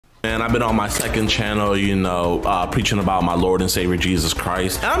And I've been on my second channel, you know, preaching about my Lord and Savior Jesus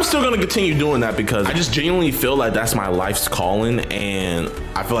Christ. And I'm still gonna continue doing that because I just genuinely feel like that's my life's calling, and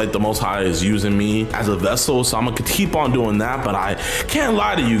I feel like the Most High is using me as a vessel. So I'm gonna keep on doing that. But I can't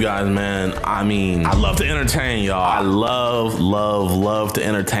lie to you guys, man. I mean, I love to entertain, y'all. I love to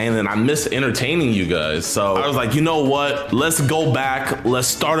entertain, and I miss entertaining you guys. So I was like, you know what? Let's go back. Let's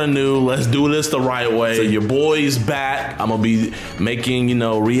start anew. Let's do this the right way. So your boy's back. I'm gonna be making, you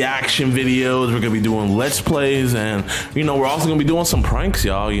know, reaction videos. We're gonna be doing let's plays, and you know, we're also gonna be doing some pranks,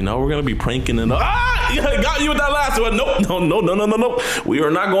 y'all. You know, we're gonna be pranking and got you with that last one. Nope, no. We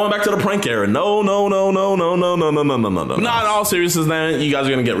are not going back to the prank era. No. Not in all seriousness, man. You guys are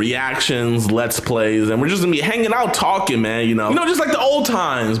gonna get reactions, let's plays, and we're just gonna be hanging out talking, man. You know, just like the old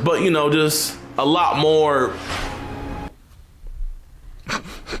times, but you know, just a lot more.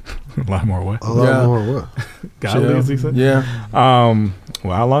 A lot more what? A lot more what? Godly, as he said? Yeah.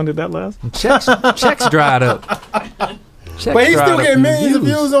 Well, how long did that last? Checks dried up. But he's still getting millions of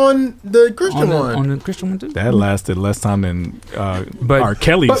views on the Christian one. On the Christian one too. That lasted less time than R.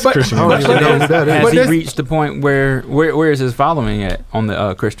 Kelly's Christian one. Has he reached the point where is his following at on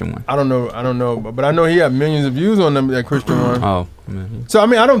the Christian one? I don't know, but I know he had millions of views on that Christian one. Oh, man. So I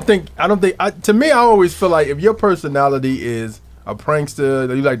mean, I don't think. To me, I always feel like if your personality is a prankster,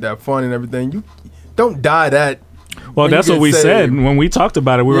 that you like that fun and everything, you don't die that. Well, that's what we said when we talked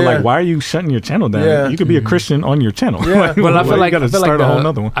about it. We were like, "Why are you shutting your channel down? Yeah. You could be a Christian on your channel." Yeah. Well, I feel like you got to start a whole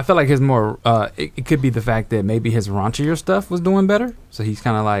nother one. I feel like his more. It could be the fact that maybe his raunchier stuff was doing better, so he's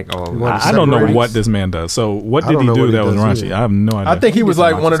kind of like, "Oh, I don't know what this man does." So, what did he do that was raunchy? Either. I have no idea. I think he was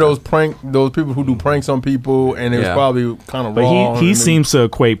like one of those people who do pranks on people, and it was probably kind of raw. But he seems to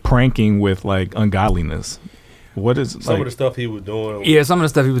equate pranking with like ungodliness. What is some of the stuff he was doing? Yeah, some of the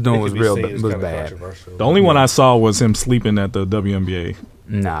stuff he was doing was bad. The only one I saw was him sleeping at the WNBA.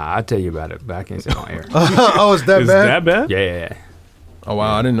 Nah, I'll tell you about it, but I can't say it on air. Oh, is that bad? Is that bad? Yeah. Oh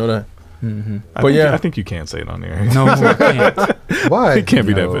wow, I didn't know that. But I think you can't say it on air. No, I can't. Why? It can't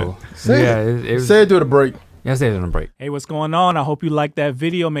be that bad. Say it through the break. Yeah, say it on the break. Hey, what's going on? I hope you liked that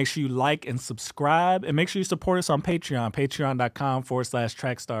video. Make sure you like and subscribe, and make sure you support us on Patreon,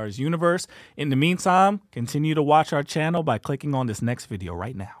 patreon.com/Trackstarz Universe. In the meantime, continue to watch our channel by clicking on this next video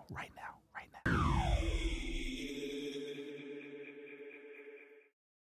right now.